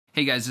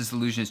Hey guys, this is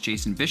Illusionist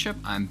Jason Bishop.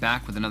 I'm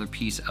back with another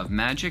piece of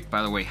magic.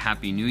 By the way,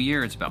 Happy New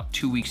Year. It's about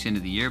 2 weeks into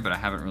the year, but I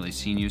haven't really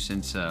seen you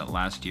since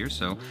last year,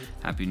 so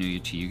Happy New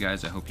Year to you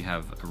guys. I hope you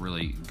have a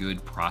really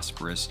good,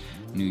 prosperous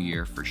New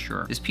Year for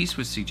sure. This piece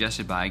was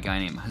suggested by a guy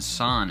named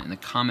Hassan in the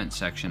comment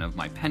section of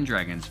my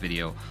Pendragons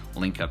video,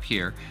 link up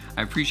here.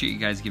 I appreciate you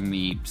guys giving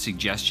me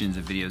suggestions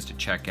of videos to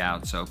check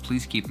out, so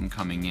please keep them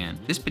coming in.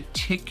 This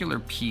particular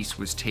piece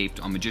was taped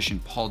on magician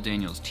Paul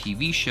Daniels'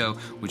 TV show,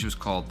 which was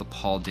called The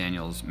Paul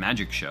Daniels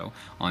Magic Show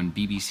on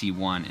BBC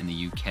One in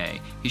the UK.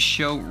 His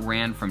show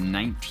ran from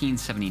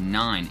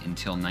 1979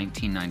 until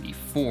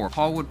 1994.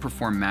 Paul would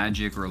perform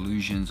magic or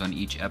illusions on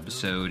each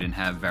episode and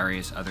have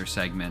various other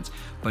segments,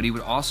 but he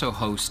would also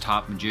host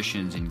top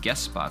magicians and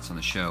guest spots on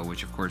the show,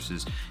 which of course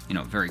is,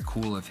 very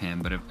cool of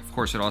him, but of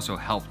course it also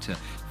helped to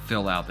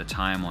fill out the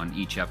time on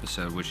each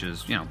episode, which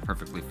is,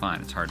 perfectly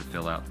fine. It's hard to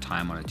fill out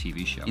time on a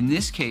TV show. In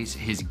this case,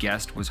 his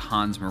guest was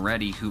Hans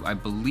Moretti, who I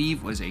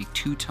believe was a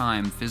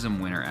two-time FISM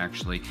winner,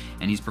 actually,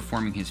 and he's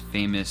performing his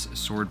famous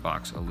sword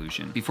box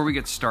illusion. Before we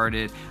get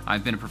started,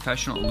 I've been a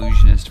professional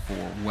illusionist for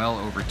well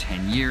over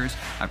 10 years.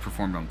 I've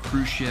performed on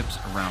cruise ships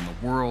around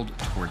the world,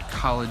 toured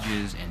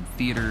colleges and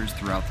theaters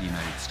throughout the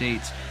United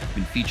States,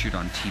 been featured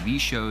on TV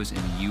shows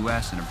in the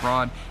US and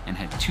abroad, and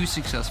had 2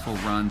 successful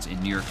runs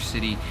in New York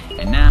City,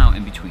 and now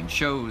in between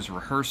shows,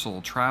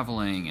 rehearsal,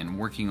 traveling, and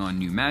working on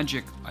new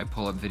magic, I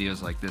pull up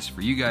videos like this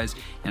for you guys,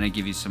 and I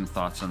give you some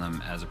thoughts on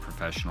them as a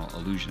professional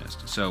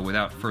illusionist. So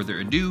without further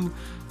ado,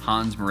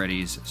 Hans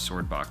Moretti's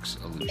sword box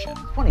illusion.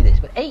 Funny this,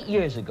 but 8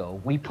 years ago,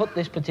 we put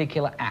this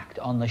particular act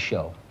on the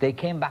show. They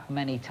came back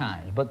many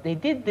times, but they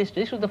did this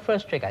was the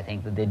first trick, I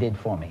think, that they did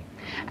for me.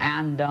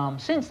 And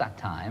since that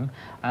time,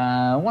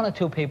 1 or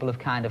 2 people have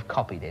kind of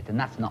copied it, and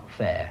that's not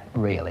fair,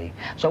 really.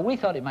 So we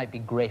thought it might be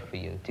great for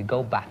you to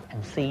go back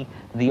and see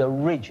the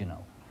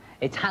original.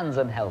 It's Hans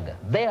and Helga.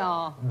 They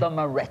are the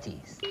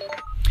Morettis.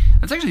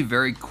 It's actually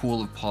very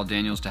cool of Paul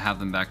Daniels to have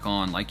them back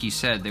on. Like he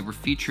said, they were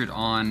featured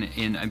on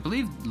in, I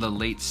believe, the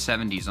late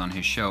 70s on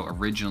his show.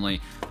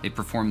 Originally, they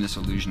performed this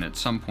illusion at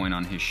some point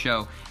on his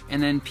show,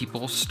 and then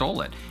people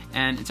stole it.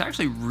 And it's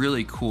actually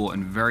really cool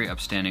and very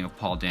upstanding of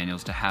Paul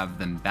Daniels to have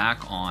them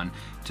back on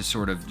to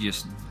sort of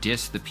just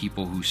diss the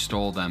people who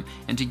stole them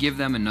and to give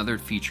them another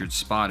featured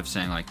spot of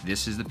saying, like,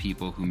 this is the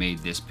people who made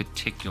this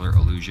particular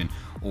illusion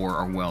or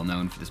are well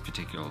known for this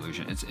particular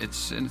illusion.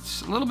 It's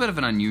a little bit of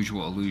an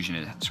unusual illusion.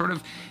 It sort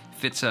of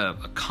fits a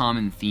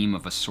common theme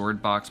of a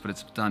sword box, but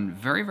it's done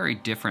very, very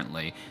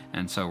differently.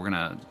 And so we're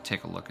gonna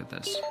take a look at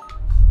this.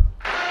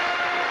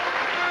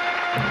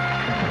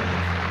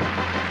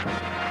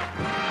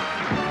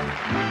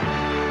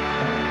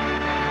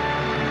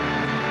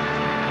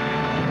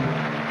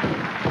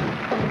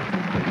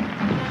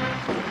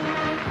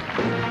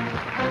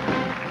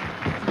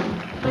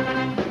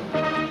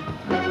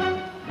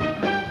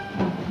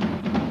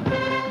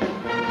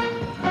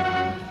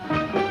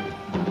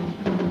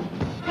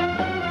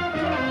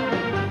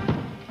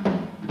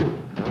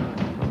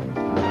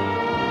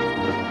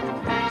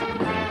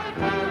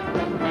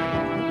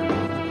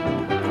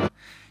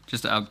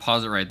 Just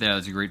pause it right there.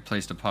 That's a great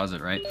place to pause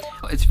it, right?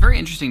 It's very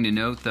interesting to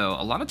note, though,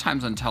 a lot of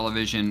times on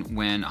television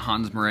when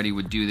Hans Moretti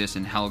would do this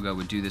and Helga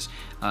would do this,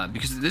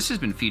 because this has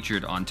been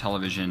featured on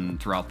television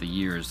throughout the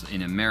years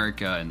in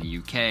America and the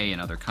UK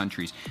and other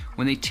countries,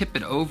 when they tip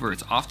it over,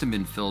 it's often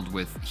been filled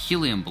with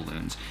helium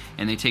balloons,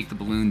 and they take the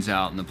balloons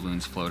out and the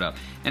balloons float up.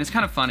 And it's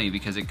kind of funny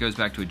because it goes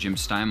back to a Jim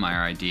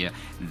Steinmeier idea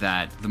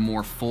that the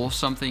more full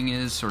something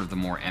is, sort of the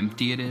more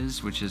empty it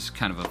is, which is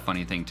kind of a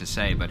funny thing to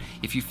say, but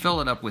if you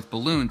fill it up with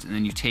balloons and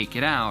then you take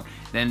it out,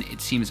 then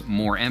it seems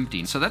more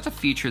empty. So that's a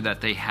feature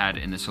that they had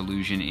in this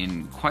illusion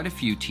in quite a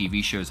few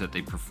TV shows that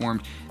they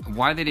performed.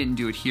 Why they didn't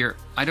do it here,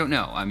 I don't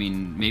know. I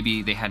mean,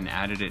 maybe they hadn't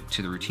added it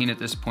to the routine at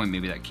this point.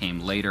 Maybe that came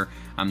later.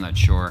 I'm not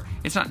sure.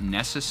 It's not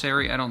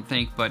necessary, I don't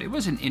think, but it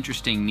was an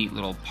interesting, neat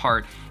little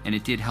part, and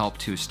it did help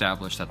to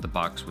establish that the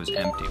box was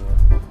empty.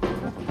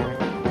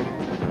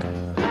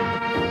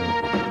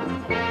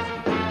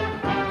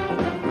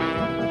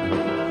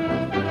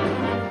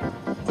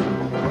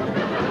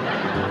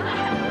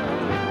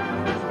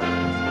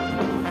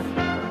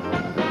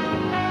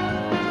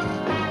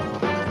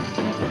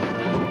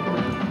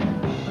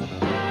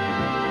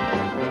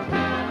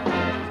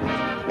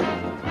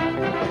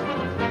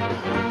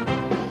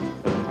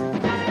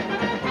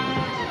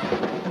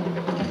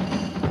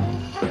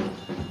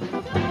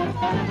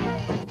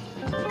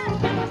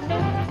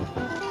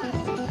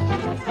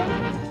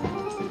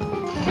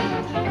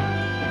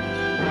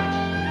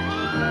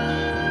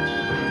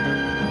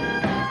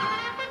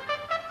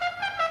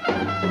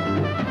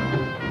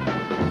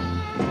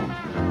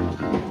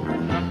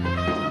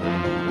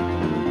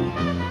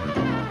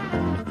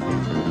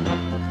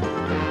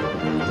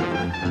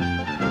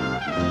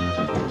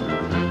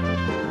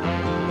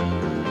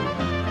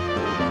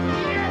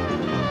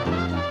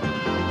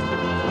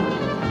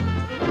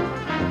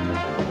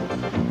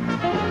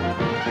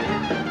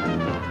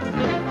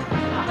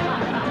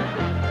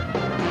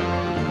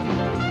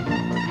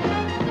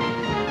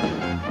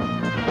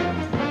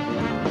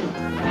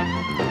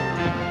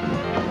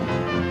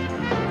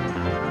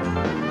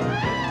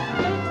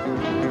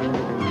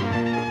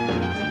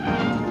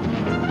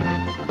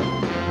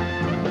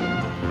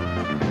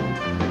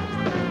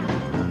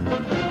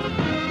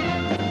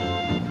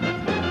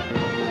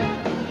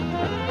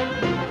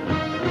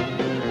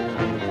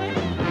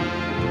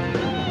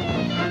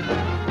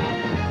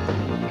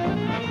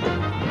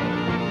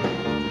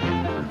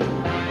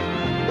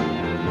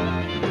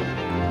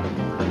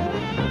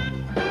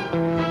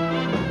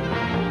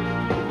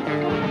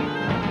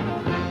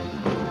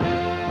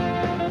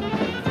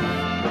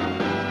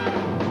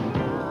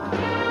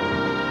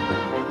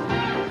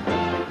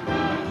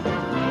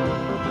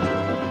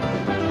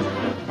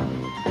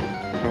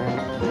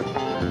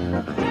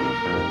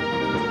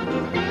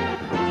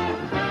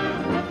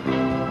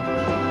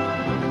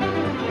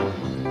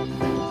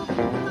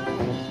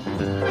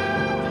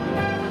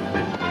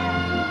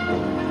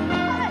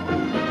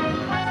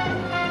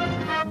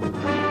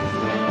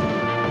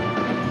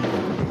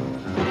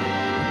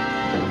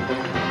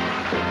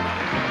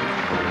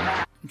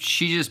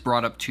 She just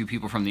brought up two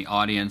people from the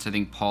audience. I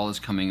think Paul is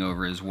coming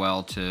over as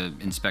well to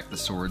inspect the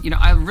sword. You know,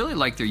 I really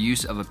like their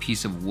use of a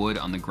piece of wood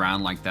on the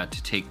ground like that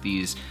to take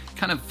these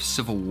kind of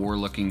Civil War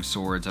looking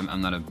swords. I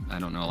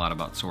don't know a lot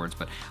about swords,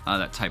 but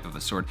that type of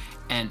a sword.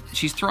 And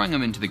she's throwing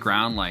them into the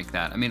ground like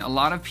that. I mean, a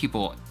lot of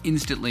people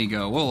instantly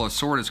go, well, a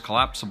sword is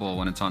collapsible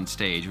when it's on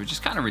stage, which is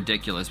kind of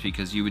ridiculous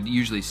because you would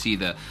usually see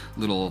the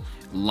little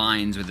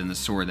lines within the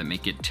sword that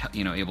make it,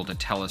 able to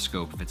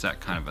telescope if it's that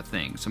kind of a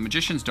thing. So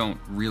magicians don't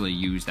really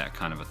use that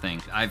kind of a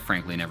thing. I've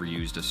frankly never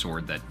used a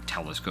sword that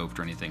telescoped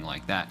or anything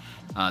like that.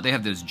 They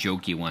have those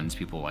jokey ones,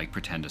 people like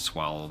pretend to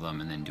swallow them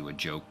and then do a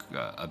joke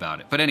about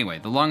it. But anyway,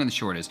 the long and the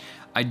short is,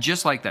 I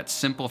just like that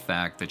simple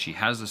fact that she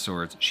has the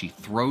swords, she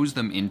throws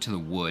them into the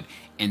wood,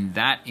 and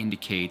that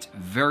indicates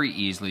very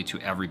easily to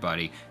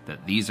everybody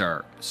that these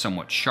are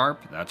somewhat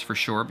sharp, that's for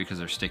sure, because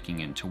they're sticking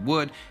into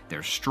wood,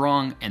 they're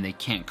strong, and they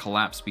can't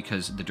collapse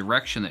because the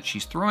direction that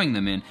she's throwing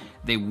them in,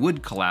 they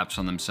would collapse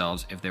on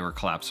themselves if they were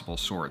collapsible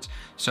swords.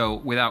 So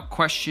without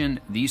question,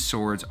 these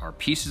swords are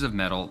pieces of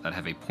metal that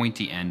have a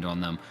pointy end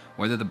on them.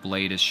 Whether the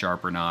blade is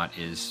sharp or not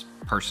is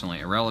personally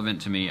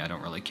irrelevant to me, I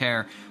don't really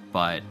care,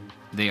 but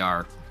they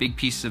are big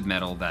pieces of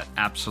metal that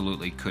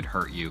absolutely could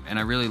hurt you, and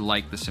I really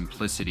like the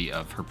simplicity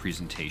of her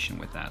presentation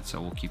with that,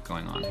 so we'll keep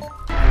going on here.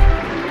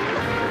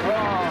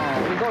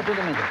 Oh, we go to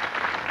the middle.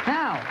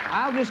 Now,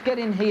 I'll just get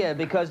in here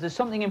because there's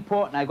something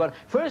important I got.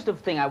 First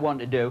thing I want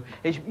to do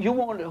is, you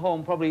won't at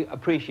home probably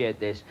appreciate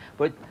this,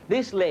 but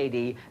this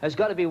lady has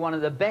got to be one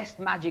of the best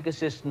magic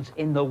assistants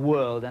in the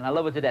world, and I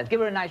love her to death. Give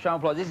her a nice round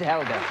of applause. This is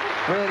Helga.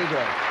 Really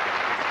good.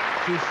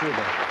 She's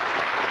super.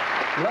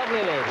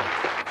 Lovely lady.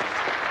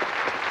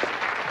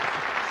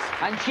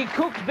 And she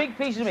cooks big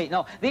pieces of meat.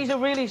 Now, these are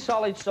really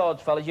solid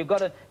swords, fellas. You've got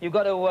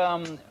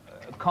to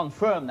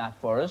confirm that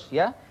for us,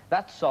 yeah?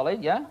 That's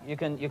solid, yeah? You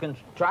can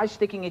try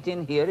sticking it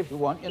in here if you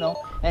want,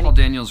 Paul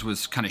Daniels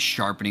was kind of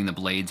sharpening the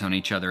blades on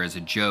each other as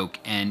a joke,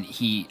 and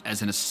he,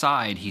 as an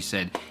aside, he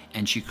said,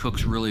 and she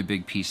cooks really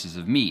big pieces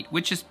of meat,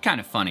 which is kind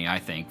of funny, I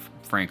think.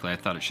 Frankly, I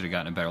thought it should have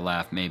gotten a better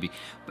laugh, maybe.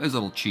 It was a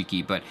little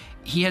cheeky, but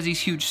he has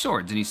these huge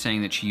swords, and he's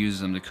saying that she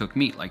uses them to cook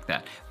meat like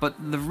that. But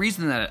the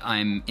reason that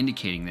I'm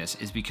indicating this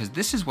is because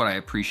this is what I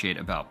appreciate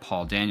about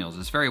Paul Daniels.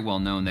 It's very well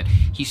known that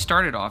he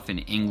started off in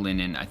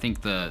England in, I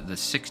think, the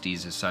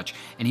 60s as such,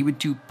 and he would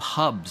do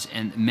pubs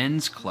and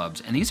men's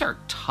clubs, and these are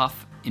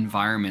tough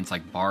environments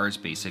like bars,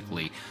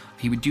 basically.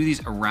 He would do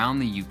these around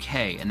the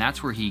UK, and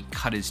that's where he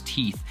cut his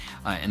teeth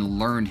and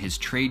learned his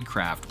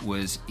tradecraft,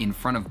 was in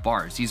front of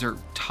bars. These are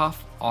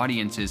tough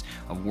audiences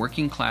of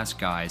working class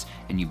guys,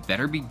 and you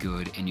better be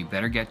good and you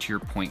better get to your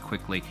point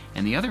quickly.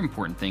 And the other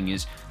important thing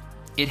is,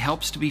 it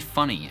helps to be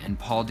funny, and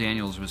Paul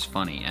Daniels was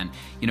funny. And,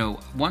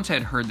 once I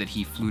had heard that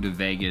he flew to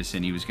Vegas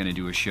and he was going to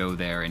do a show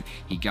there, and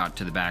he got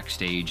to the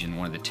backstage and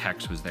one of the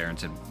techs was there and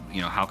said,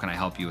 how can I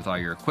help you with all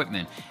your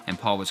equipment? And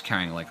Paul was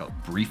carrying like a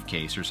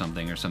briefcase or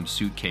something, or some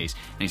suitcase,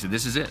 and he said,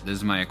 this is it, this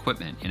is my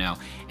equipment,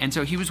 And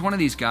so he was one of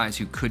these guys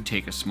who could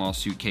take a small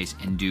suitcase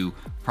and do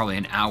probably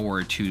an hour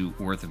or two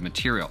worth of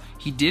material.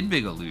 He did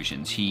big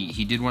illusions.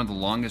 He did one of the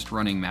longest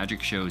running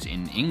magic shows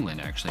in England,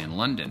 actually, in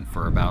London,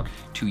 for about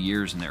 2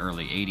 years in the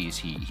early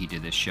 80s. He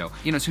did this show.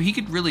 So he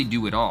could really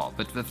do it all.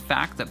 But the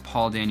fact that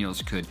Paul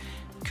Daniels could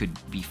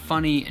be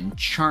funny and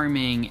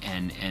charming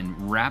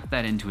and wrap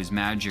that into his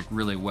magic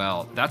really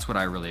well, that's what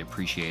I really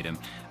appreciate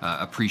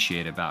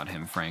about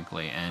him,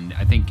 frankly. And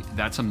I think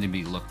that's something to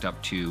be looked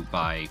up to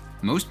by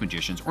most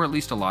magicians, or at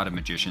least a lot of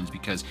magicians,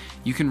 because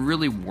you can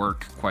really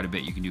work quite a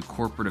bit. You can do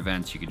corporate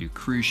events, you can do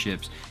cruise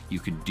ships, you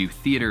could do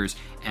theaters,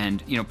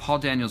 and Paul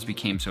Daniels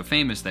became so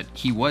famous that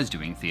he was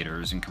doing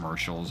theaters and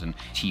commercials and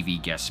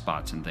TV guest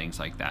spots and things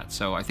like that.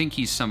 So I think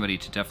he's somebody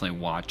to definitely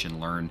watch and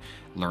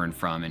learn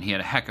from, and he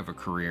had a heck of a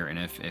career. And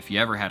if you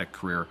ever had a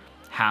career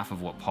half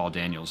of what Paul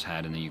Daniels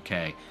had in the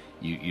UK,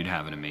 you'd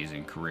have an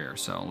amazing career.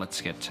 So let's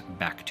get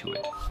back to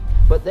it.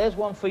 But there's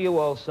one for you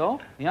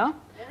also, yeah?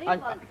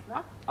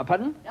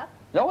 Pardon? Yeah.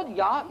 No,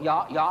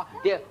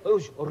 yeah.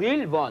 Those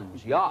real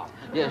ones, yeah.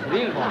 Yes,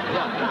 real ones,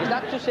 yeah. Is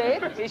that to say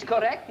it? Is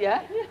correct,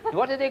 yeah?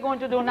 What are they going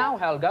to do now,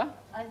 Helga?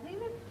 I think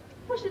we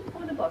push it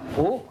on the bottom.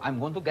 Oh, I'm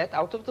going to get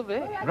out of the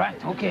way.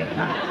 Right, okay.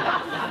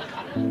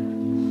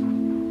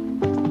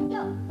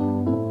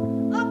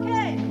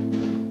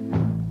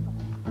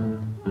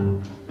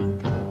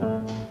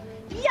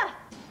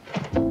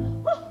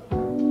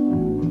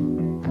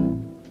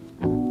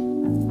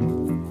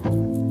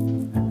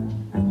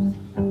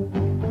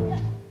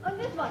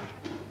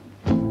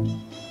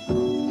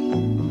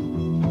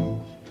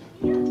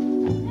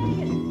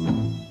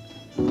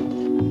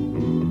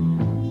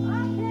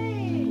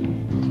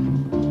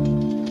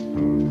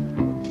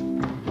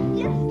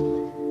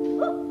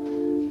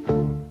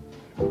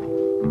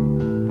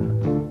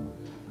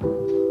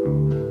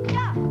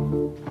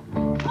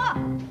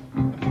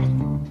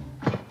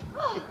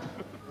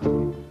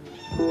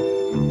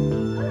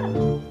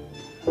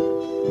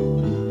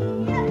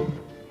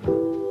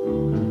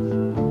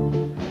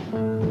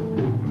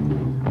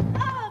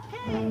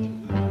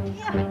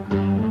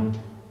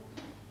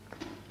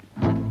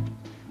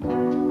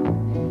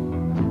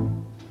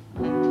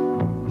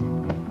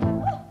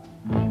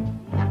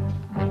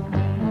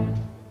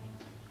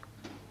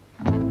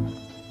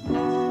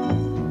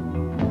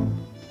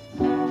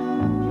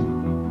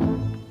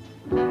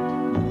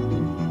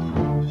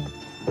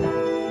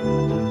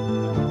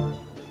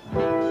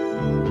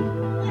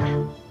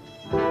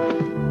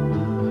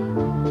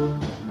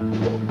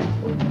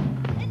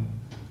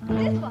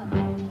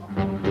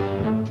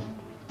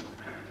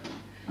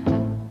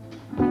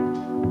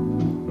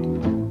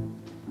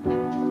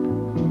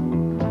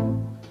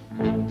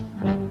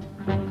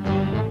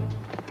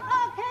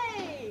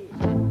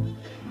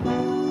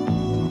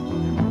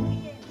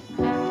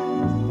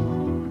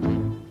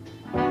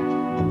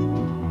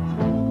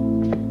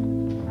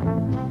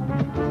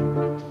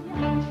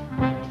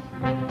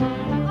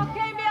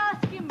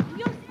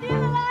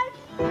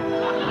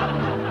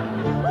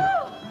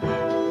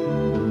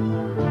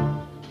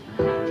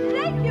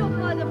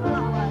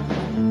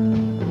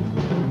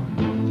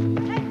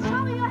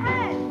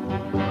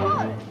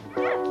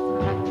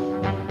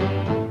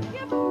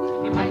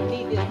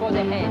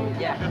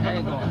 head. Yeah, there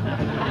you go.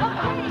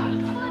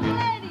 Okay, come on,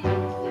 ladies.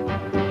 Good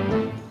luck.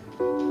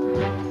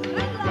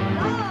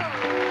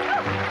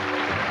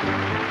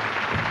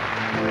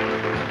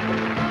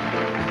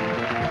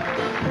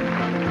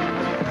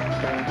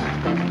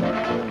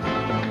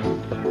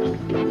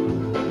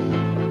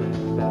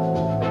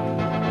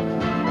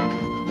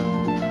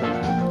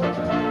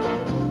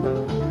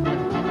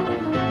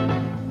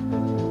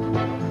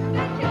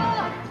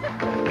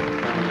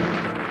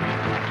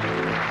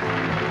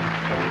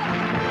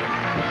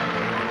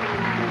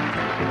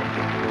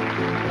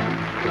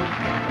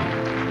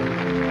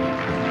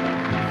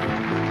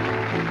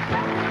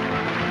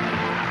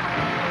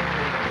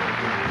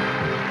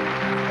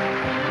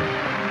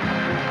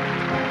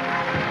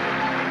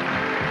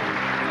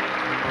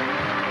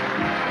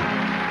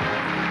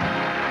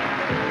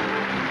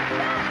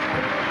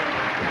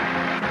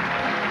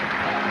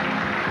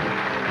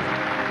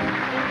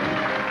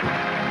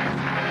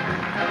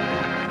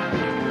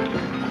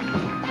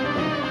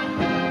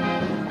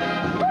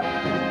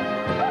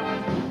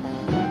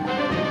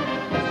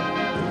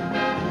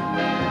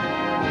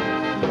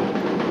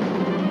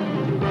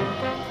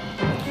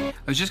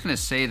 I was just going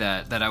to say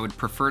that I would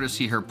prefer to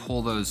see her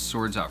pull those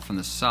swords out from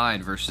the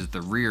side versus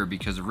the rear,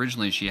 because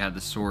originally she had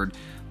the sword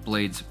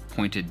blades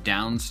pointed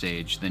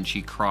downstage, then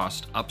she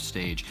crossed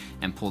upstage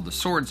and pulled the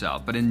swords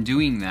out. But in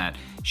doing that,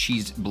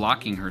 she's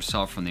blocking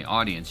herself from the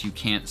audience. You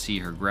can't see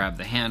her grab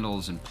the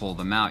handles and pull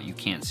them out. You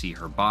can't see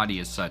her body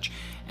as such.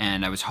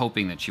 And I was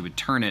hoping that she would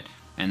turn it,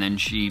 and then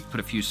she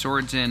put a few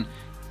swords in,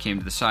 came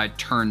to the side,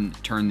 turn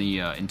the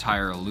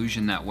entire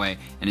illusion that way,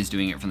 and is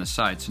doing it from the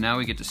side. So now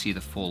we get to see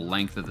the full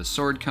length of the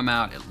sword come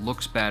out. It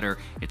looks better,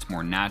 it's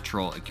more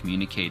natural, it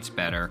communicates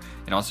better.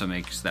 It also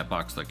makes that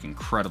box look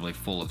incredibly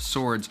full of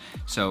swords.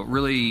 So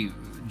really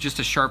just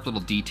a sharp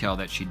little detail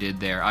that she did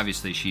there.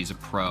 Obviously she's a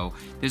pro.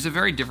 There's a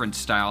very different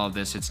style of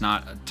this. It's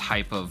not a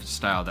type of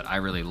style that I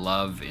really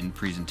love in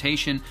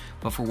presentation,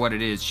 but for what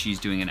it is, she's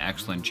doing an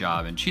excellent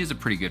job, and she is a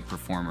pretty good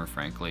performer,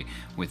 frankly,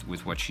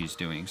 with what she's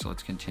doing. So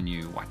let's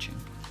continue watching.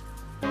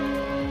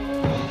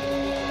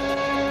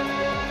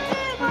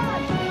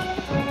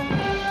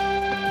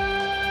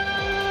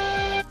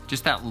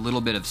 Just that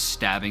little bit of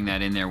stabbing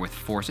that in there with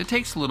force. It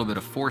takes a little bit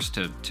of force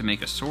to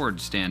make a sword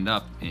stand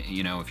up,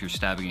 you know, if you're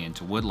stabbing it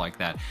into wood like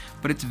that.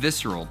 But it's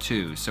visceral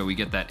too, so we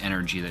get that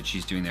energy that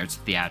she's doing there. It's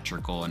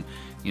theatrical, and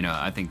you know,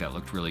 I think that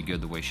looked really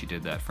good the way she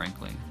did that,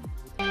 frankly.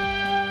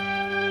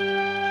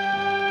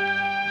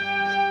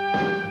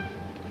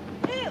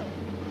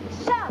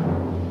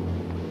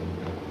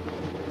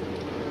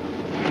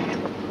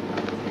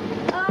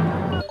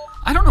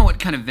 I don't know what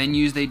kind of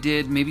venues they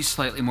did, maybe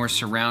slightly more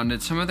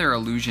surrounded. Some of their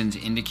illusions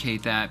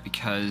indicate that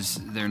because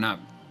they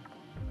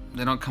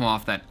don't come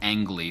off that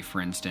angly,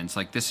 for instance.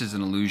 Like this is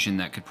an illusion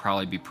that could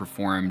probably be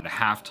performed at a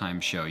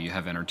halftime show. You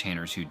have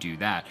entertainers who do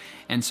that.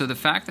 And so the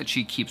fact that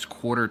she keeps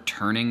quarter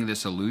turning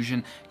this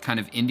illusion kind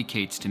of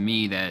indicates to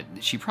me that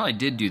she probably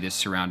did do this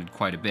surrounded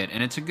quite a bit.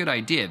 And it's a good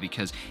idea,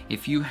 because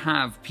if you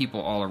have people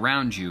all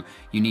around you,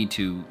 you need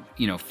to,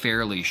 you know,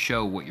 fairly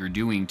show what you're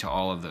doing to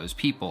all of those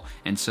people.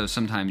 And so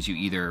sometimes you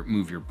either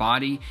move your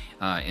body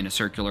in a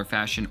circular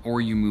fashion,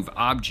 or you move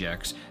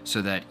objects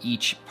so that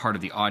each part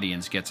of the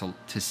audience gets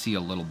to see a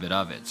little bit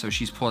of it. So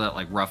she's pulled out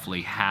like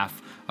roughly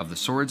half of the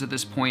swords at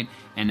this point,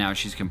 and now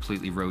she's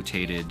completely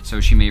rotated.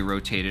 So she may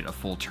rotate it a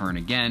full turn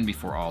again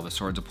before all the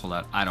swords are pulled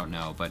out. I don't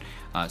know, but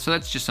so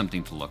that's just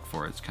something to look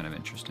for. It's kind of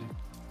interesting.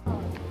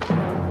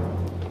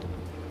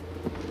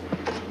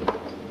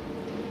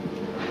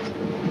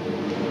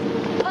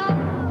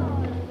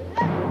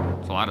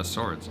 It's a lot of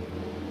swords.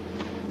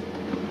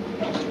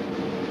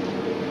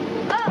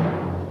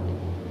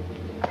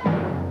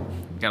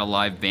 Got a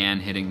live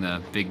band hitting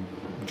the big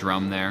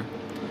drum there.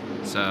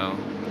 So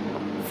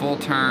full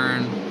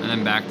turn and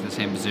then back to the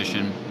same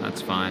position.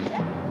 That's fine.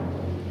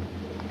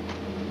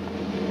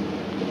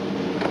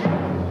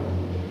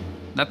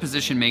 That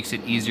position makes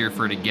it easier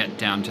for her to get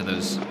down to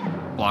those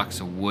blocks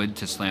of wood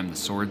to slam the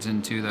swords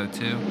into, though,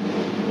 too.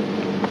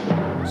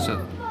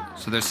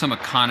 So there's some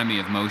economy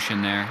of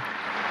motion there.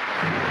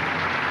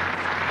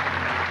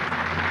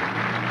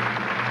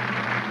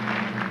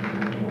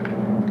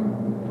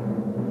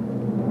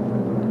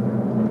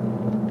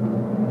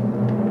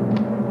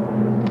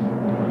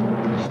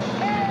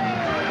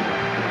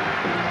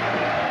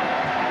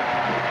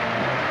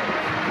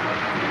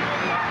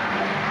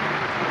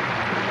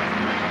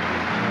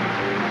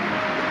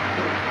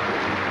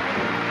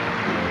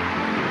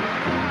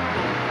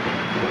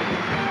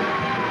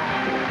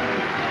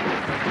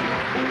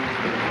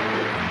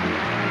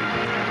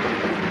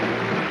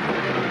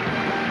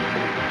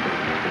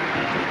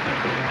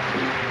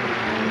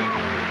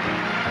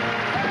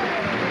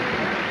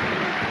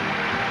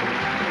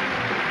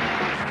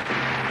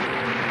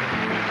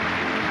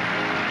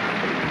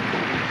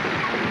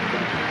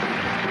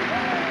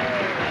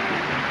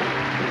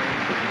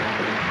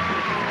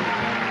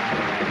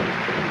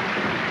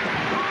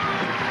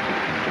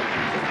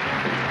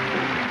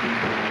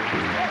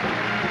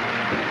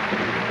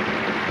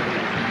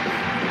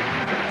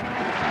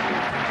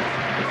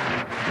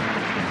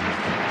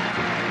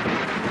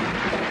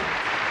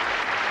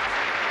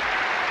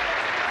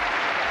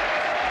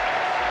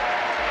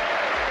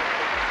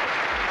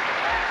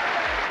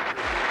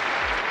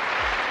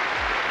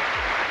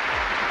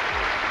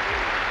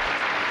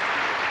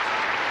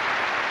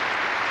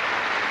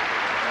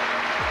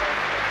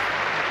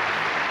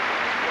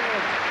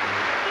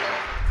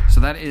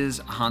 that is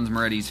Hans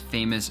Moretti's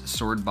famous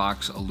sword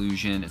box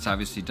illusion. It's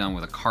obviously done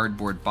with a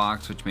cardboard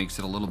box, which makes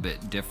it a little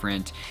bit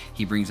different.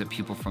 He brings up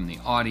people from the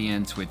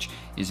audience, which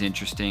is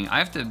interesting. I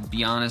have to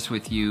be honest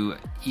with you,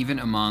 even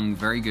among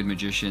very good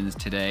magicians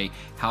today,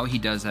 how he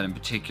does that in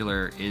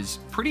particular is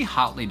pretty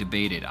hotly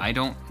debated. I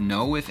don't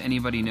know if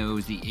anybody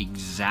knows the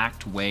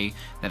exact way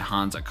that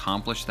Hans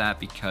accomplished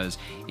that, because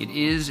it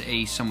is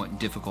a somewhat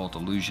difficult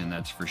illusion,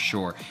 that's for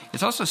sure.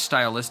 It's also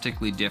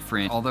stylistically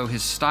different, although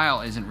his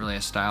style isn't really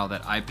a style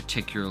that I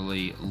particularly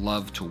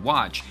love to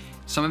watch.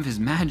 Some of his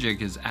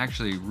magic is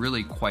actually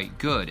really quite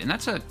good, and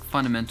that's a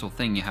fundamental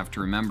thing you have to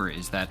remember,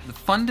 is that the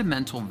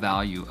fundamental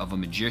value of a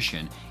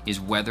magician is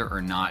whether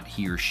or not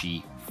he or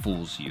she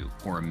fools you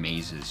or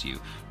amazes you,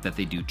 that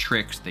they do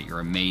tricks that you're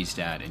amazed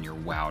at and you're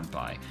wowed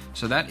by.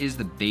 So that is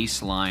the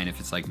baseline. If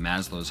it's like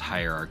Maslow's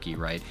hierarchy,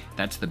 right?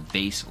 That's the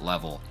base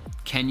level.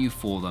 Can you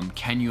fool them?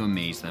 Can you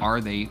amaze them?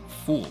 Are they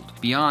fooled?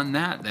 Beyond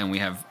that, then we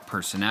have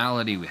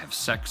personality, we have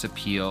sex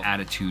appeal,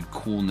 attitude,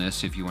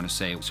 coolness, if you want to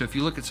say. So if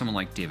you look at someone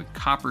like David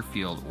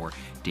Copperfield or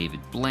David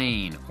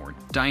Blaine or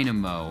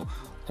Dynamo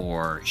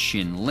or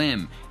Shin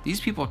Lim, these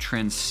people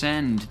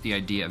transcend the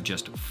idea of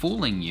just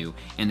fooling you,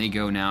 and they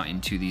go now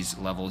into these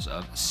levels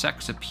of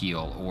sex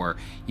appeal, or,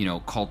 you know,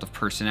 cult of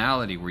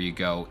personality, where you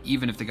go,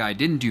 even if the guy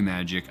didn't do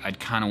magic,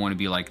 I'd kind of want to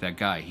be like that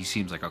guy. He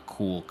seems like a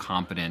cool,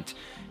 competent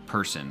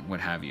person,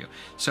 what have you.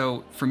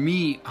 So for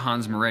me,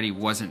 Hans Moretti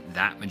wasn't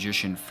that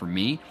magician for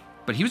me,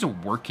 but he was a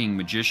working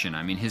magician.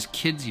 I mean, his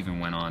kids even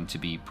went on to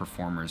be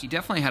performers. He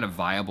definitely had a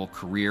viable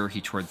career.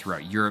 He toured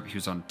throughout Europe. He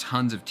was on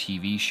tons of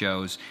TV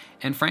shows.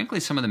 And frankly,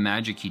 some of the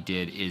magic he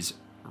did is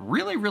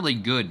really, really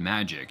good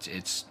magic.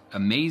 It's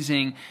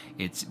amazing,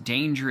 it's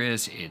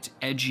dangerous, it's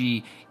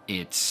edgy,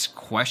 it's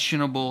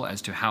questionable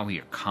as to how he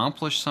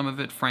accomplished some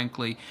of it,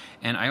 frankly.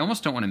 And I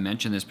almost don't want to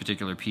mention this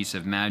particular piece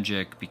of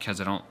magic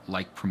because I don't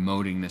like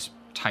promoting this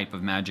type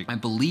of magic. I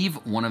believe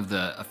one of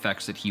the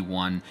effects that he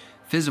won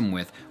FISM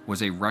with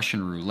was a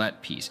Russian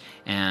roulette piece,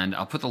 and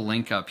I'll put the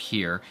link up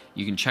here.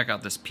 You can check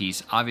out this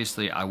piece.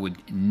 Obviously, I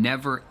would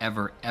never,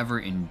 ever,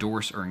 ever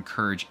endorse or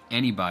encourage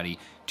anybody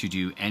to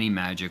do any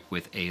magic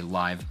with a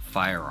live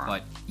firearm,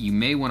 but you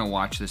may want to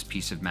watch this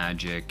piece of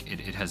magic.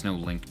 It has no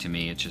link to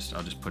me. It's just,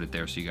 I'll just put it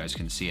there so you guys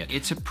can see it.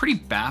 It's a pretty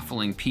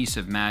baffling piece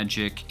of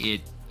magic.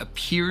 It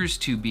appears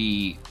to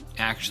be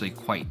actually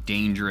quite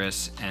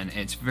dangerous, and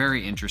it's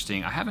very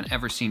interesting. I haven't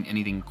ever seen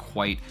anything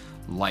quite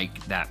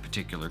like that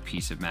particular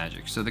piece of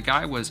magic. So the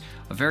guy was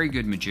a very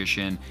good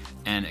magician,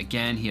 and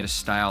again, he had a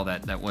style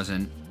that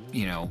wasn't,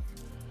 you know,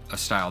 a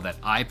style that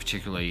I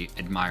particularly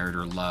admired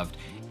or loved.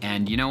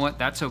 And you know what?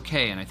 That's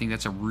okay, and I think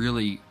that's a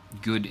really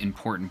good,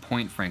 important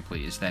point,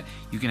 frankly, is that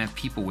you can have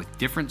people with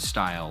different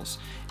styles,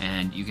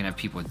 and you can have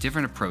people with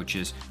different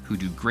approaches who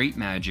do great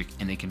magic,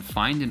 and they can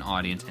find an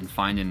audience and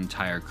find an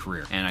entire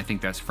career. And I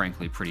think that's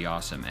frankly pretty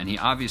awesome. And he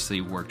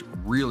obviously worked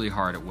really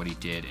hard at what he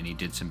did, and he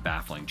did some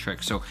baffling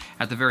tricks. So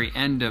at the very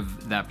end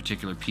of that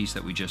particular piece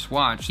that we just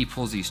watched, he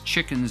pulls these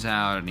chickens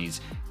out, and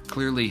he's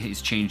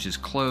changed his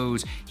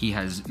clothes. He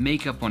has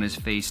makeup on his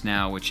face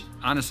now, which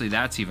honestly,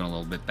 that's even a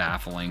little bit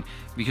baffling,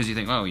 because you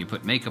think, oh, you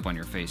put makeup on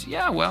your face.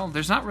 Yeah, well,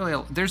 there's not really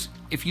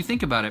if you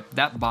think about it,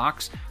 that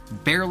box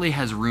barely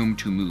has room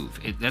to move.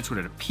 That's what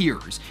it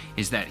appears,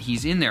 is that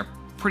he's in there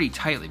pretty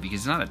tightly,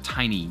 because he's not a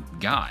tiny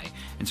guy.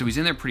 And so he's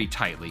in there pretty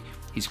tightly.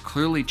 He's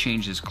clearly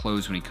changed his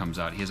clothes when he comes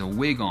out. He has a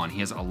wig on, he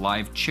has a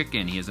live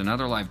chicken, he has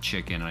another live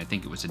chicken, and I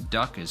think it was a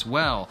duck as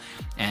well.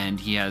 And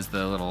he has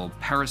the little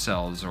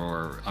parasols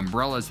or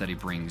umbrellas that he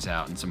brings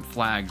out, and some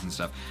flags and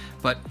stuff.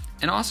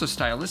 And also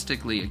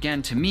stylistically,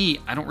 again, to me,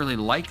 I don't really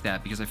like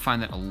that, because I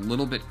find that a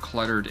little bit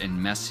cluttered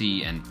and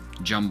messy and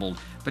jumbled.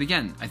 But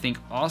again, I think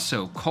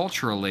also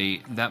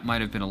culturally, that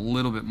might have been a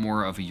little bit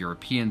more of a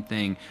European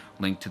thing,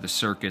 linked to the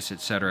circus,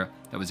 etc.,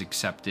 that was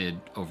accepted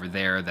over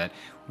there, that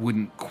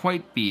wouldn't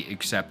quite be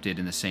accepted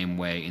in the same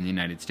way in the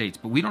United States.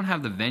 But we don't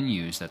have the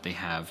venues that they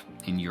have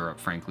in Europe,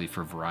 frankly,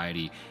 for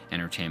variety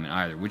entertainment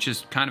either, which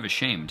is kind of a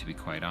shame, to be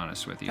quite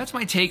honest with you. That's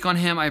my take on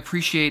him. I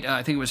appreciate,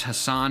 I think it was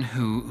Hassan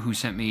who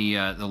sent me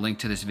the link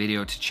to this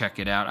video to check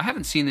it out. I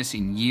haven't seen this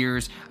in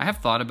years. I have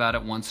thought about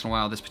it once in a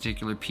while, this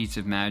particular piece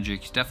of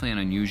magic. He's definitely an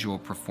unusual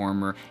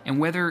performer, and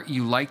whether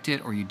you liked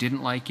it or you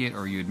didn't like it,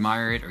 or you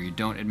admire it or you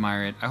don't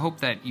admire it, I hope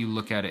that you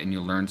look at it and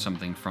you learn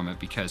something from it,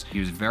 because he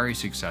was very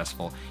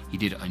successful. He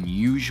did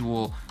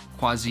unusual,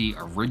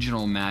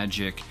 quasi-original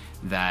magic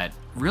that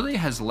really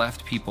has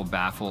left people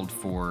baffled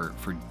for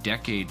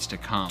decades to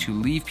come. To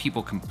leave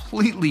people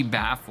completely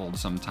baffled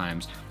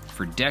sometimes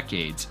for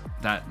decades,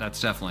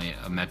 that's definitely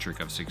a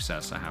metric of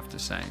success, I have to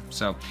say.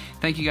 So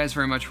thank you guys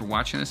very much for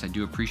watching this. I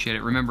do appreciate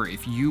it. Remember,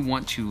 if you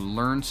want to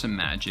learn some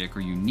magic,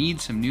 or you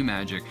need some new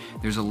magic,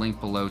 there's a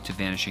link below to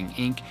Vanishing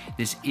Ink.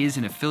 This is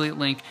an affiliate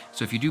link,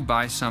 so if you do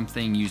buy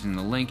something using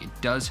the link, it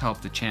does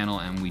help the channel,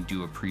 and we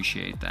do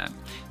appreciate that.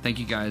 Thank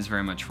you guys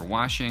very much for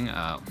watching.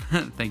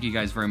 Thank you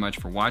guys very much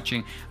for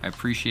watching. I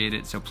appreciate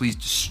it. So please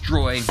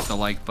destroy the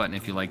like button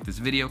if you like this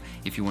video.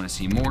 If you want to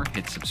see more,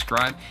 hit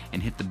subscribe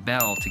and hit the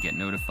bell to get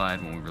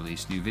notified when we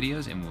release new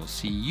videos, and we'll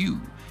see you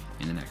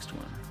in the next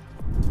one.